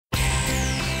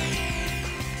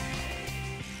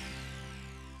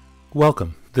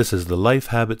Welcome. This is the Life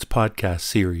Habits Podcast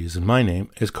series, and my name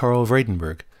is Karel.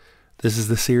 This is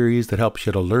the series that helps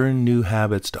you to learn new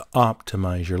habits to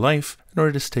optimize your life in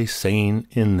order to stay sane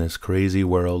in this crazy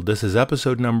world. This is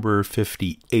episode number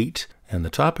 58, and the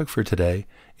topic for today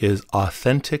is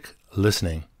authentic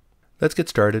listening. Let's get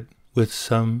started with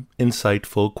some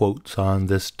insightful quotes on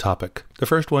this topic. The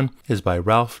first one is by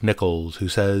Ralph Nichols, who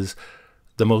says,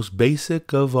 "The most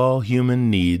basic of all human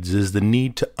needs is the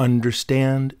need to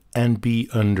understand and be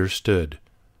understood.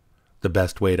 The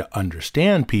best way to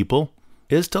understand people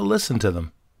is to listen to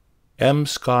them." M.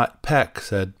 Scott Peck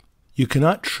said, "You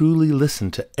cannot truly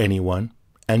listen to anyone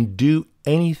and do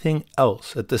anything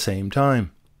else at the same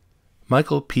time."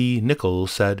 Michael P.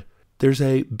 Nichols said, "There's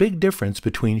a big difference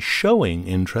between showing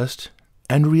interest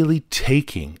and really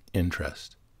taking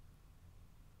interest."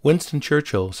 Winston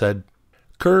Churchill said,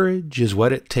 "Courage is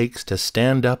what it takes to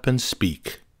stand up and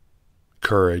speak.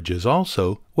 Courage is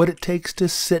also what it takes to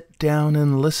sit down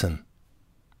and listen."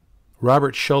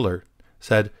 Robert Schuller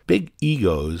said, "Big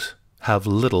egos have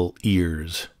little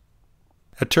ears."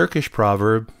 A Turkish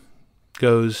proverb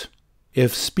goes,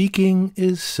 "If speaking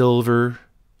is silver,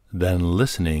 then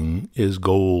listening is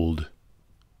gold."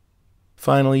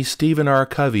 Finally, Stephen R.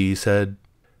 Covey said,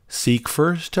 "Seek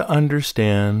first to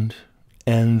understand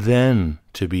and then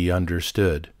to be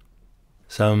understood."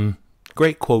 Some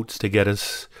great quotes to get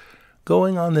us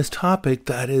going on this topic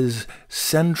that is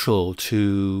central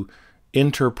to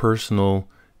interpersonal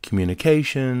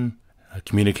communication,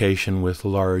 communication with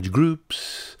large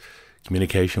groups,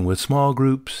 communication with small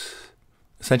groups,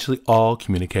 essentially all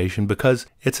communication, because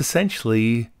it's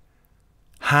essentially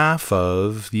half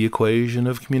of the equation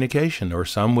of communication, or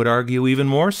some would argue even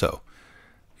more so,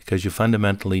 because you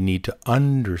fundamentally need to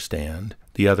understand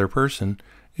the other person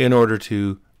in order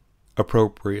to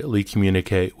appropriately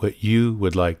communicate what you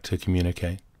would like to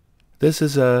communicate. This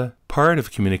is a part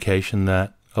of communication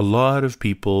that a lot of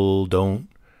people don't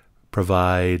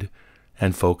provide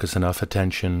and focus enough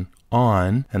attention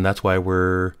on, and that's why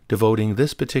we're devoting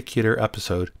this particular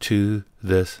episode to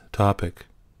this topic.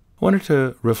 I wanted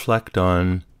to reflect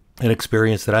on an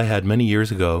experience that I had many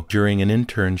years ago during an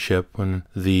internship when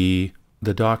the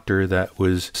doctor that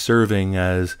was serving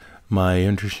as my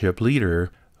internship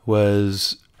leader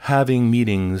was having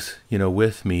meetings,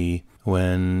 with me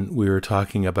when we were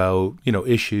talking about,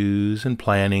 issues and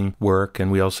planning work,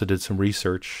 and we also did some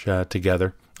research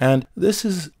together. And this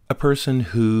is a person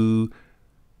who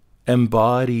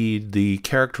embodied the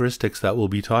characteristics that we'll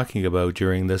be talking about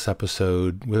during this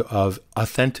episode of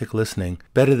authentic listening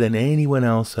better than anyone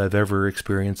else I've ever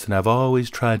experienced, and I've always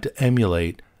tried to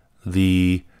emulate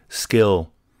the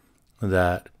skill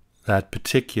that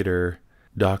particular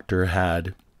doctor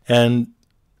had. And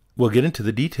we'll get into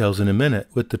the details in a minute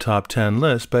with the top 10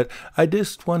 list, but I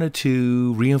just wanted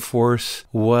to reinforce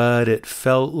what it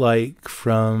felt like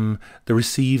from the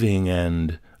receiving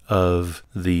end of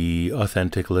the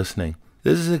authentic listening.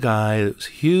 This is a guy that was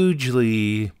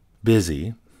hugely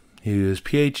busy. He was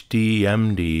PhD,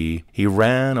 MD. He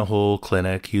ran a whole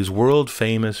clinic. He was world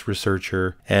famous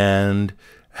researcher and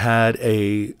had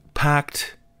a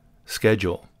packed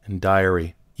schedule and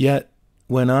diary. Yet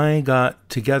when I got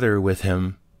together with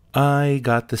him, I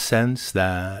got the sense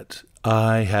that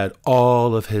I had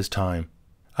all of his time.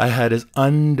 I had his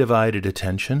undivided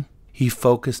attention. He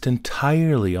focused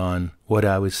entirely on what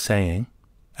I was saying.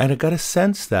 And I got a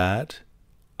sense that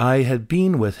I had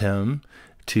been with him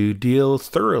to deal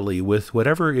thoroughly with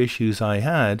whatever issues I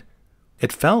had.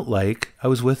 It felt like I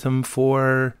was with him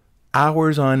for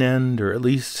hours on end, or at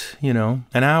least, an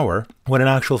hour, when in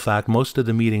actual fact, most of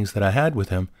the meetings that I had with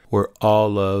him were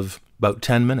all of about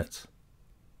 10 minutes.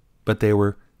 But they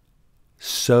were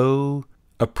so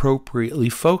appropriately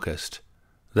focused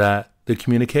that the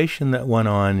communication that went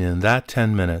on in that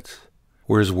 10 minutes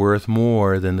was worth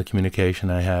more than the communication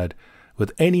I had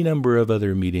with any number of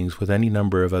other meetings with any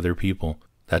number of other people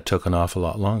that took an awful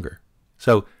lot longer.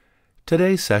 So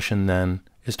today's session then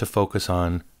is to focus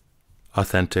on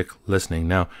authentic listening.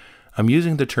 Now, I'm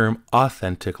using the term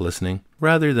authentic listening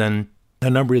rather than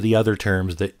a number of the other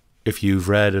terms that, if you've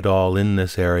read it all in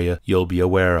this area, you'll be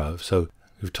aware of. So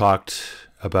we've talked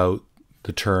about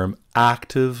the term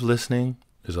active listening.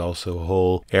 There's also a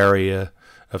whole area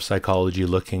of psychology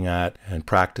looking at and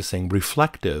practicing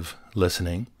reflective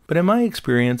listening. But in my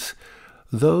experience,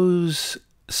 those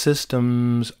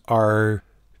systems are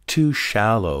too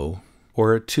shallow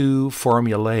or too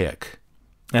formulaic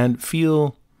and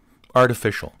feel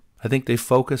artificial. I think they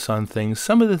focus on things,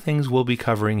 some of the things we'll be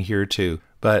covering here too,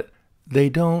 but they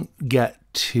don't get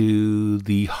to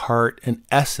the heart and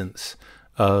essence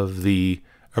of the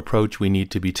approach we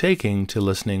need to be taking to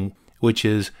listening, which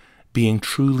is being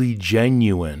truly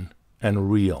genuine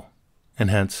and real, and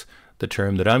hence the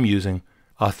term that I'm using,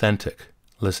 authentic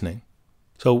listening.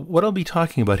 So what I'll be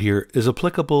talking about here is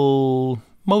applicable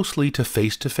mostly to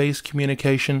face-to-face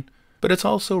communication, but it's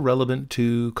also relevant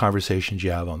to conversations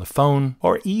you have on the phone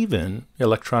or even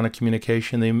electronic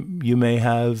communication you may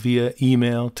have via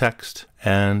email, text,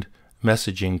 and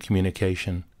messaging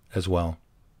communication as well.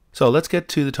 So let's get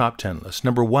to the top 10 list.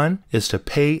 Number 1 is to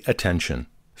pay attention.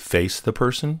 Face the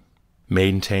person,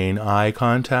 maintain eye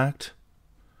contact,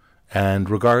 and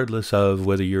regardless of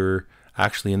whether you're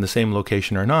actually in the same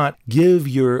location or not, give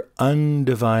your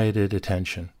undivided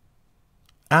attention.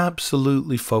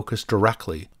 Absolutely focus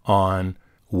directly on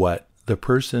what the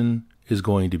person is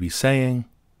going to be saying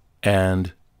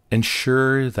and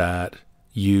ensure that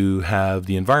you have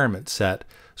the environment set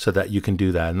so that you can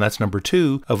do that. And that's number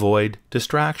 2, avoid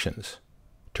distractions.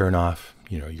 Turn off,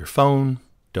 your phone.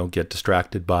 Don't get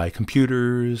distracted by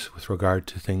computers with regard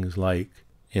to things like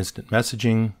instant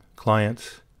messaging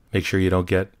clients. Make sure you don't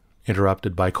get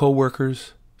interrupted by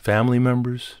coworkers, family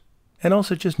members, and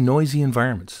also just noisy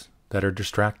environments that are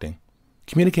distracting.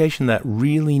 Communication that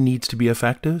really needs to be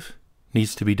effective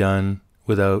needs to be done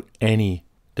without any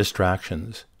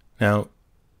distractions. Now,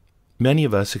 many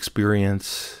of us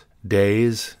experience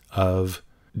days of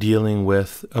dealing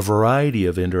with a variety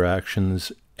of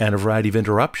interactions and a variety of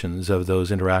interruptions of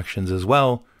those interactions as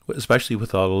well, especially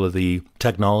with all of the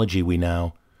technology we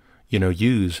now,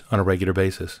 use on a regular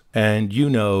basis. And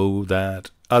that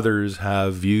others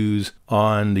have views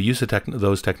on the use of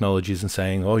those technologies and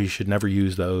saying, oh, you should never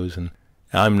use those. And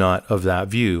I'm not of that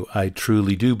view. I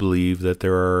truly do believe that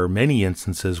there are many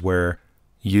instances where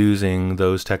using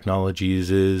those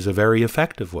technologies is a very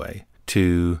effective way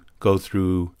to go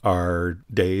through our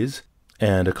days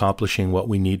and accomplishing what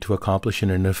we need to accomplish in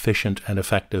an efficient and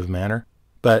effective manner.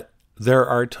 But there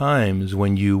are times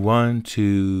when you want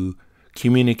to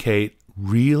communicate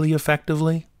really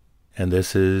effectively, and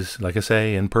this is, like I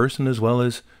say, in person as well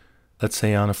as, let's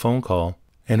say, on a phone call.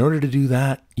 In order to do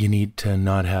that, you need to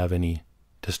not have any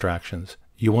distractions.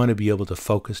 You want to be able to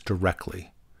focus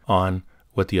directly on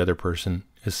what the other person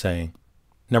is saying.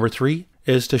 Number 3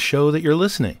 is to show that you're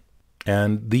listening.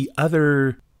 And the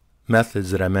other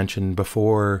methods that I mentioned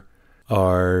before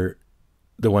are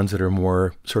the ones that are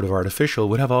more sort of artificial,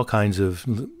 would have all kinds of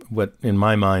what in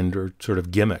my mind are sort of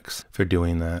gimmicks for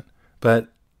doing that.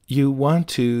 But you want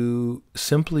to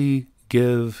simply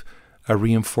give a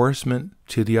reinforcement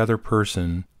to the other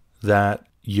person that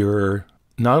you're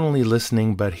not only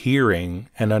listening, but hearing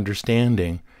and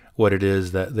understanding what it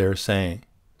is that they're saying.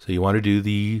 So you want to do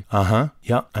the,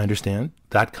 yeah, I understand,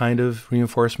 that kind of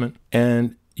reinforcement.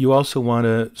 And you also want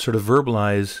to sort of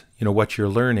verbalize, what you're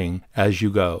learning as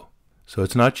you go. So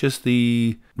it's not just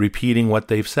the repeating what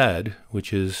they've said,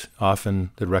 which is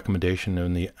often the recommendation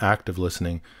in the active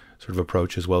listening sort of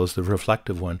approach as well as the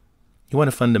reflective one. You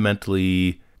want to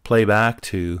fundamentally play back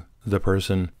to the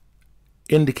person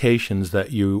indications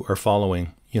that you are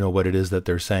following, what it is that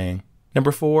they're saying.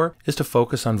 Number 4 is to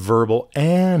focus on verbal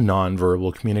and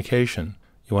nonverbal communication.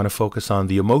 You want to focus on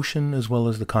the emotion as well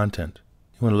as the content.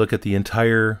 You want to look at the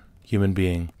entire human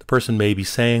being. The person may be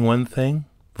saying one thing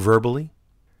verbally,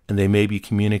 and they may be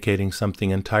communicating something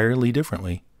entirely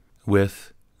differently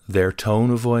with their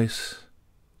tone of voice,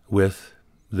 with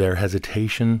their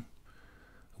hesitation,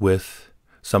 with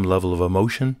some level of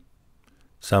emotion,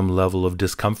 some level of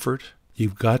discomfort.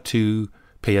 You've got to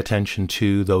pay attention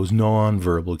to those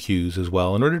non-verbal cues as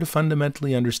well in order to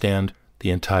fundamentally understand the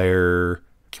entire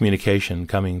communication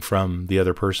coming from the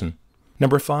other person.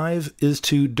 Number 5 is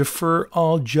to defer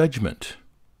all judgment.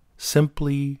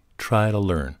 Simply try to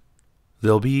learn.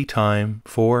 There'll be time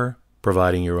for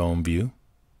providing your own view,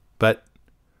 but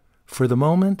for the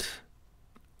moment,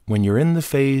 when you're in the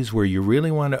phase where you really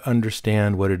want to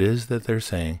understand what it is that they're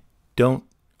saying, don't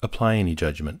apply any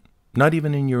judgment, not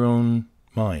even in your own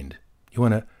mind. You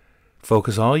want to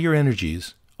focus all your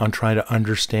energies on trying to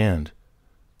understand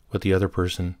what the other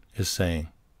person is saying.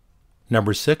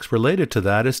 Number 6, related to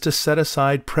that, is to set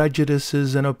aside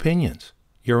prejudices and opinions,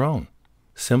 your own.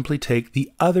 Simply take the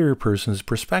other person's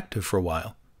perspective for a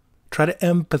while. Try to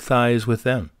empathize with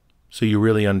them so you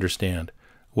really understand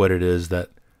what it is that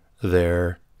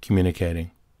they're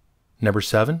communicating. Number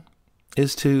 7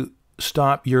 is to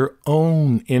stop your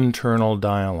own internal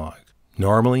dialogue.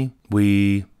 Normally,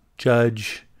 we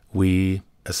judge, we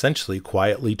essentially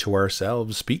quietly to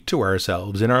ourselves, speak to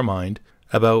ourselves in our mind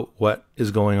about what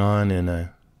is going on in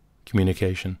a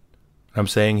communication. What I'm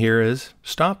saying here is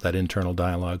stop that internal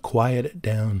dialogue, quiet it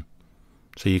down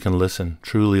so you can listen,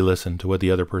 truly listen to what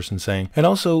the other person's saying. And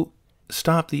also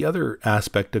stop the other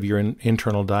aspect of your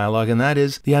internal dialogue, and that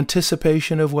is the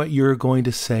anticipation of what you're going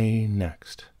to say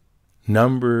next.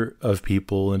 Number of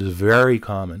people, and it is very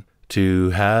common to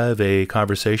have a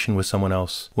conversation with someone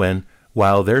else when,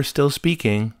 while they're still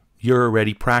speaking, you're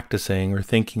already practicing or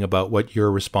thinking about what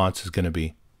your response is going to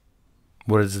be.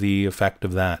 What is the effect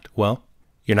of that? Well,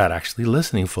 you're not actually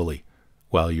listening fully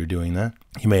while you're doing that.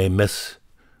 You may miss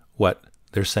what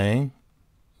they're saying.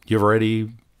 You've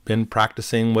already been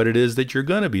practicing what it is that you're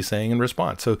going to be saying in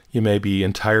response. So you may be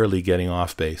entirely getting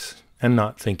off base and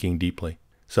not thinking deeply.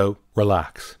 So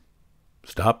relax.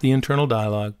 Stop the internal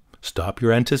dialogue. Stop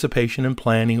your anticipation and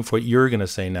planning of what you're going to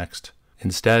say next.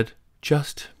 Instead,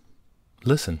 just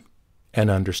listen and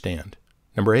understand.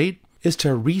 Number 8 is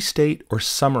to restate or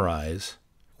summarize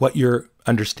what you're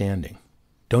understanding.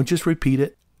 Don't just repeat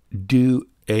it. Do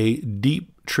a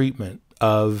deep treatment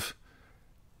of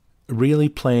really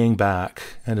playing back,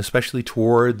 and especially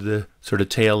toward the sort of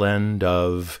tail end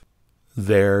of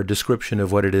their description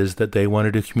of what it is that they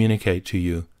wanted to communicate to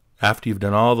you. After you've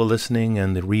done all the listening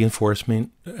and the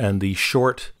reinforcement and the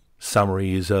short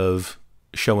summaries of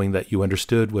showing that you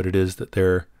understood what it is that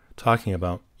they're talking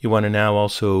about, you want to now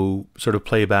also sort of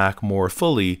play back more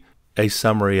fully a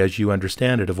summary as you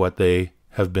understand it of what they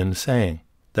have been saying.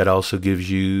 That also gives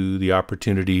you the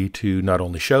opportunity to not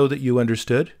only show that you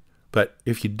understood, but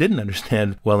if you didn't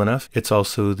understand well enough, it's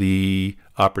also the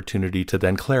opportunity to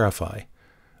then clarify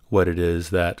what it is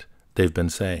that they've been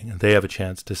saying. And they have a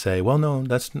chance to say, well, no,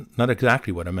 that's not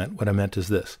exactly what I meant. What I meant is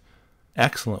this.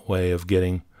 Excellent way of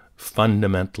getting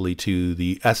fundamentally to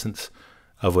the essence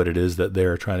of what it is that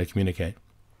they're trying to communicate.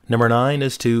 Number 9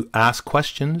 is to ask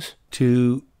questions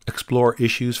to explore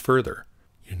issues further.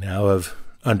 You now have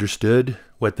understood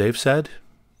what they've said.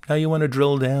 Now you want to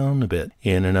drill down a bit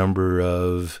in a number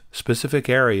of specific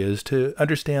areas to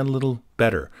understand a little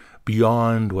better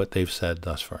beyond what they've said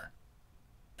thus far.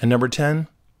 And number 10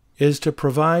 is to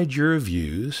provide your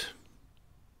views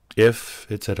if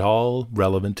it's at all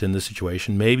relevant in the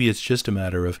situation. Maybe it's just a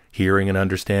matter of hearing and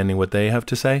understanding what they have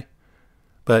to say.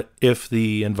 But if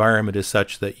the environment is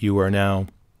such that you are now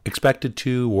expected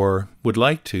to or would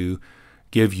like to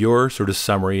give your sort of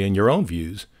summary and your own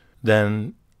views,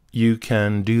 then you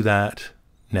can do that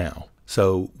now.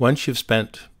 So once you've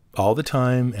spent all the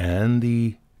time and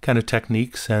the kind of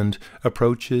techniques and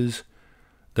approaches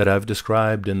that I've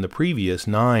described in the previous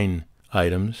 9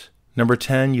 items, number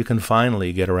 10, you can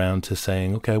finally get around to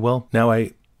saying, okay, well, now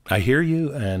I hear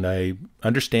you and I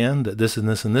understand that this and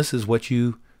this and this is what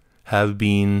you have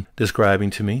been describing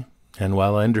to me. And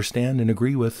while I understand and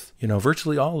agree with,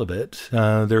 virtually all of it,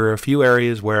 there are a few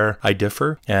areas where I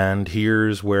differ, and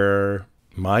here's where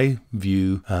my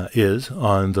view is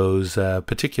on those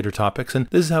particular topics. And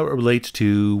this is how it relates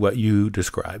to what you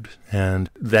described, and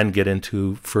then get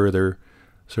into further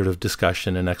sort of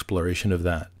discussion and exploration of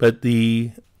that. But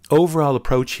the overall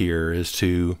approach here is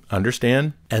to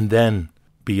understand and then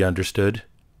be understood.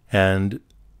 And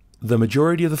the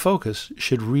majority of the focus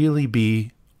should really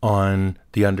be on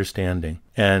the understanding.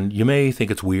 And you may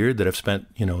think it's weird that I've spent,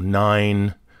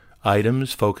 9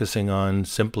 items focusing on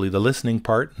simply the listening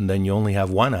part, and then you only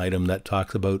have 1 item that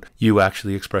talks about you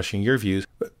actually expressing your views.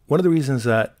 But one of the reasons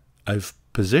that I've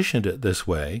positioned it this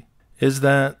way is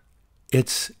that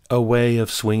it's a way of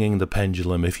swinging the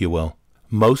pendulum, if you will.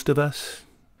 Most of us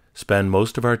spend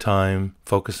most of our time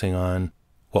focusing on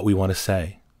what we want to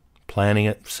say, planning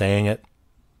it, saying it.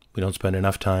 We don't spend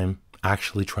enough time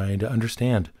actually trying to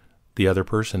understand the other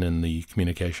person in the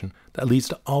communication. That leads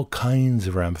to all kinds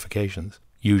of ramifications,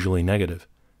 usually negative.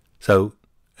 So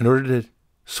in order to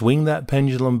swing that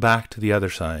pendulum back to the other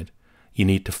side, you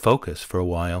need to focus for a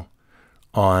while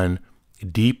on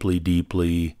deeply,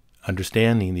 deeply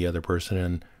understanding the other person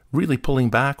and really pulling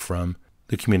back from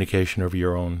the communication of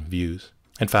your own views.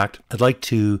 In fact, I'd like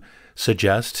to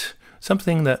suggest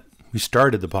something that we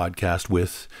started the podcast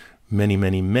with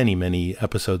many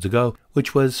episodes ago,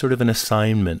 which was sort of an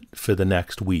assignment for the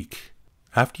next week.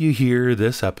 After you hear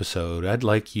this episode, I'd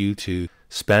like you to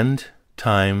spend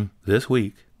time this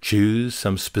week, choose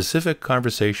some specific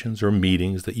conversations or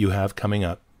meetings that you have coming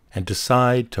up, and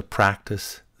decide to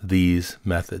practice these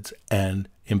methods. And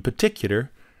in particular,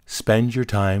 spend your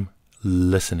time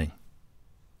listening.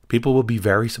 People will be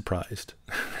very surprised.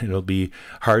 It'll be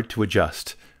hard to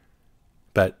adjust.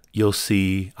 But you'll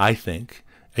see, I think,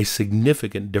 a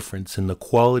significant difference in the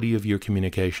quality of your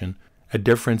communication, a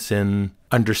difference in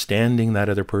understanding that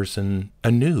other person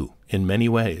anew in many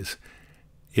ways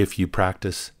if you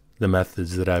practice the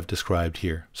methods that I've described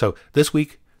here. So this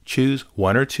week, choose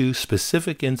 1 or 2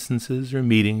 specific instances or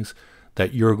meetings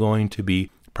that you're going to be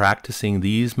practicing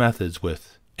these methods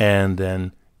with, and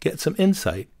then get some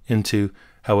insight into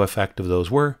how effective those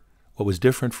were, what was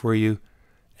different for you,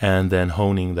 and then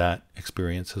honing that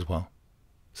experience as well.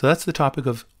 So that's the topic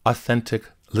of authentic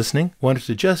listening. Wanted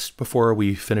to just, before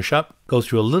we finish up, go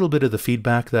through a little bit of the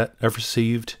feedback that I've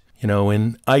received. In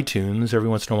iTunes, every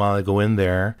once in a while I go in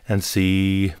there and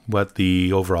see what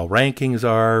the overall rankings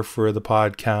are for the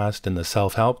podcast in the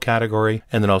self-help category,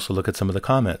 and then also look at some of the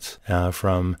comments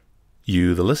from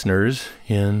you, the listeners,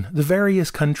 in the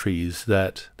various countries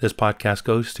that this podcast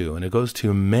goes to. And it goes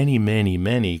to many, many,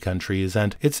 many countries,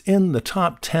 and it's in the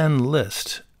top 10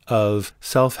 list of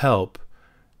self-help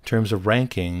in terms of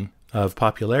ranking of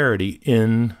popularity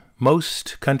in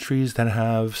most countries that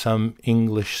have some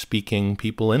English-speaking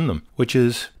people in them, which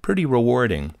is pretty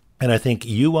rewarding. And I think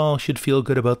you all should feel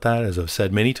good about that. As I've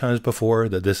said many times before,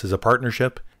 that this is a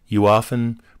partnership. You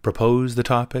often propose the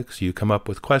topics, you come up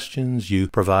with questions, you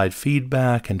provide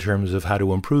feedback in terms of how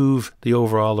to improve the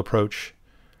overall approach.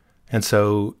 And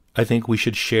so I think we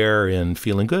should share in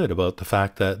feeling good about the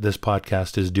fact that this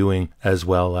podcast is doing as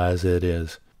well as it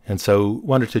is. And so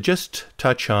wanted to just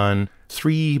touch on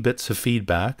 3 bits of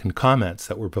feedback and comments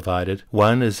that were provided.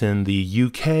 One is in the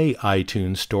UK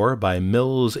iTunes store by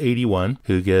Mills81,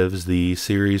 who gives the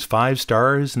series 5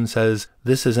 stars and says,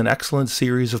 "This is an excellent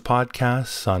series of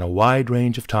podcasts on a wide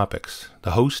range of topics.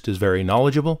 The host is very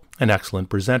knowledgeable, an excellent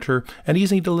presenter, and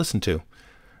easy to listen to.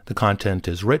 The content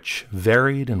is rich,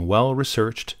 varied, and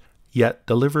well-researched, yet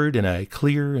delivered in a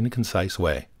clear and concise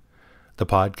way. The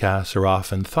podcasts are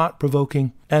often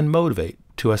thought-provoking and motivate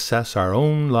to assess our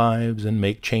own lives and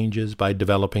make changes by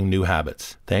developing new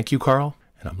habits. Thank you, Karel,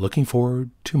 and I'm looking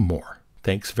forward to more."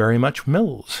 Thanks very much,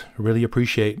 Mills. I really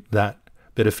appreciate that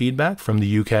bit of feedback from the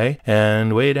UK.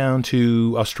 And way down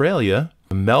to Australia,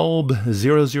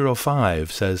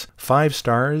 Melb005 says, 5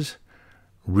 stars,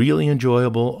 really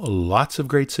enjoyable, lots of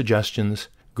great suggestions.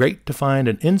 Great to find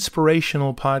an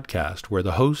inspirational podcast where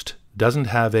the host doesn't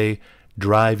have a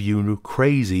drive you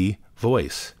crazy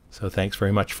voice. So thanks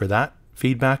very much for that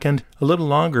feedback. And a little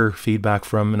longer feedback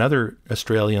from another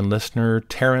Australian listener,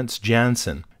 Terence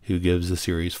Jansen, who gives the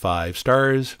series 5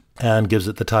 stars and gives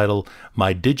it the title,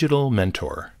 My Digital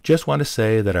Mentor. Just want to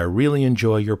say that I really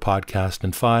enjoy your podcast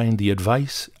and find the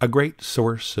advice a great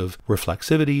source of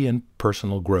reflexivity and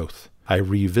personal growth. I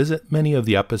revisit many of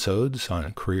the episodes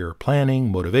on career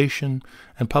planning, motivation,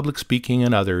 and public speaking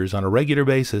and others on a regular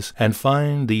basis and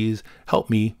find these help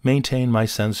me maintain my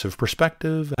sense of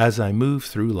perspective as I move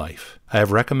through life. I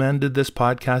have recommended this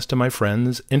podcast to my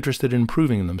friends interested in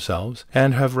improving themselves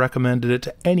and have recommended it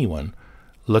to anyone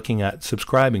looking at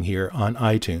subscribing here on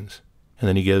iTunes. And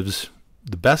then he gives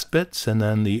the best bits and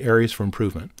then the areas for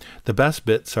improvement. The best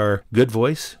bits are good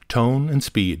voice, tone, and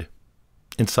speed,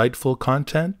 insightful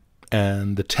content,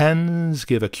 and the 10s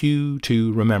give a cue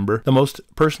to remember the most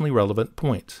personally relevant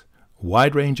points. A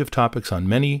wide range of topics on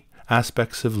many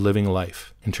aspects of living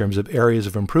life. In terms of areas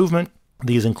of improvement,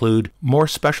 these include more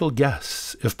special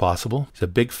guests, if possible. He's a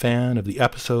big fan of the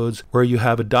episodes where you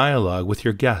have a dialogue with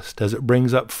your guest as it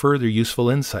brings up further useful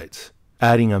insights.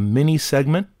 Adding a mini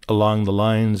segment along the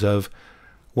lines of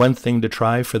one thing to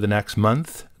try for the next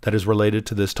month that is related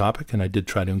to this topic, and I did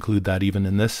try to include that even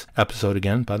in this episode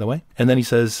again, by the way. And then he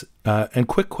says, and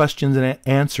quick questions and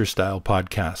answer style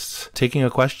podcasts, taking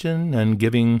a question and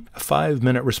giving a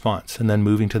 5-minute response and then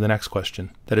moving to the next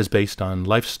question that is based on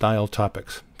lifestyle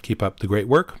topics. Keep up the great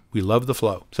work. We love the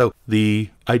flow. So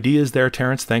the ideas there,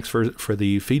 Terence, thanks for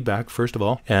the feedback, first of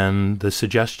all, and the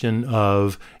suggestion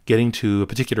of getting to a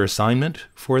particular assignment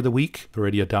for the week. I've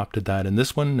already adopted that in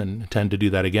this one and intend to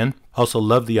do that again. Also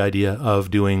love the idea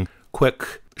of doing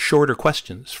quick, shorter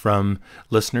questions from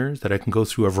listeners that I can go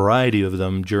through a variety of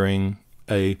them during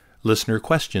a listener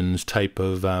questions type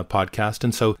of podcast.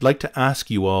 And so I'd like to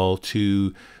ask you all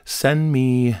to send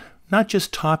me not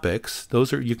just topics,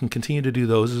 you can continue to do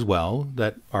those as well,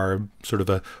 that are sort of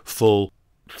a full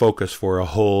focus for a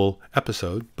whole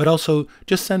episode, but also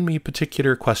just send me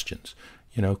particular questions,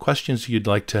 questions you'd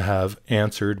like to have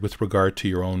answered with regard to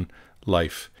your own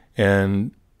life.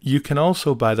 And you can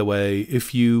also, by the way,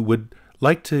 if you would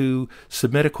like to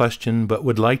submit a question, but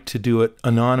would like to do it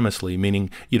anonymously, meaning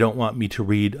you don't want me to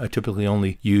read, I typically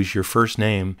only use your first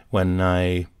name when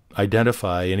I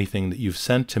identify anything that you've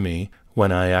sent to me, when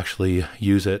I actually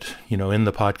use it, in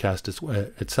the podcast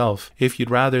itself. If you'd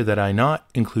rather that I not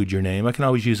include your name, I can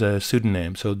always use a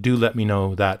pseudonym. So do let me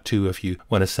know that too if you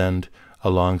want to send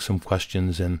along some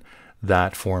questions in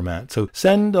that format. So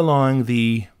send along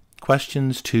the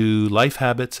questions to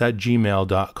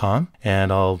lifehabits@gmail.com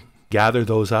and I'll gather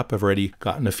those up. I've already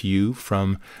gotten a few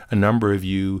from a number of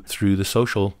you through the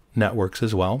social networks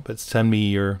as well, but send me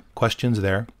your questions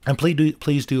there. And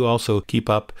please do also keep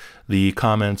up the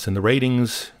comments and the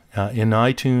ratings in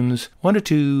iTunes. Wanted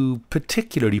to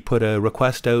particularly put a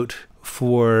request out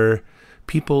for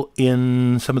people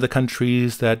in some of the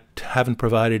countries that haven't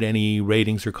provided any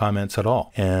ratings or comments at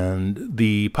all. And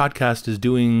the podcast is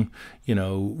doing,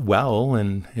 well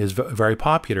and is very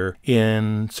popular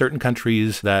in certain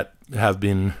countries that have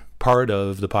been part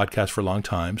of the podcast for a long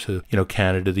time. So,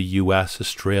 Canada, the US,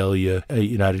 Australia,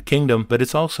 United Kingdom, but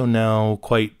it's also now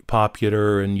quite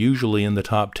popular and usually in the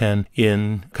top 10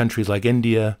 in countries like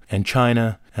India and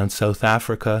China and South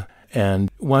Africa.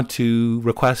 And want to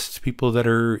request people that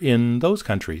are in those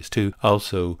countries to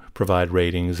also provide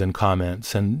ratings and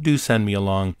comments, and do send me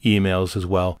along emails as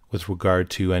well with regard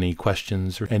to any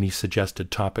questions or any suggested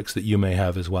topics that you may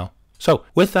have as well. So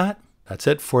with that, that's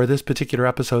it for this particular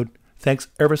episode. Thanks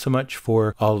ever so much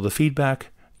for all of the feedback,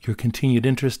 your continued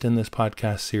interest in this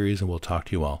podcast series, and we'll talk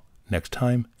to you all next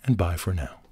time, and bye for now.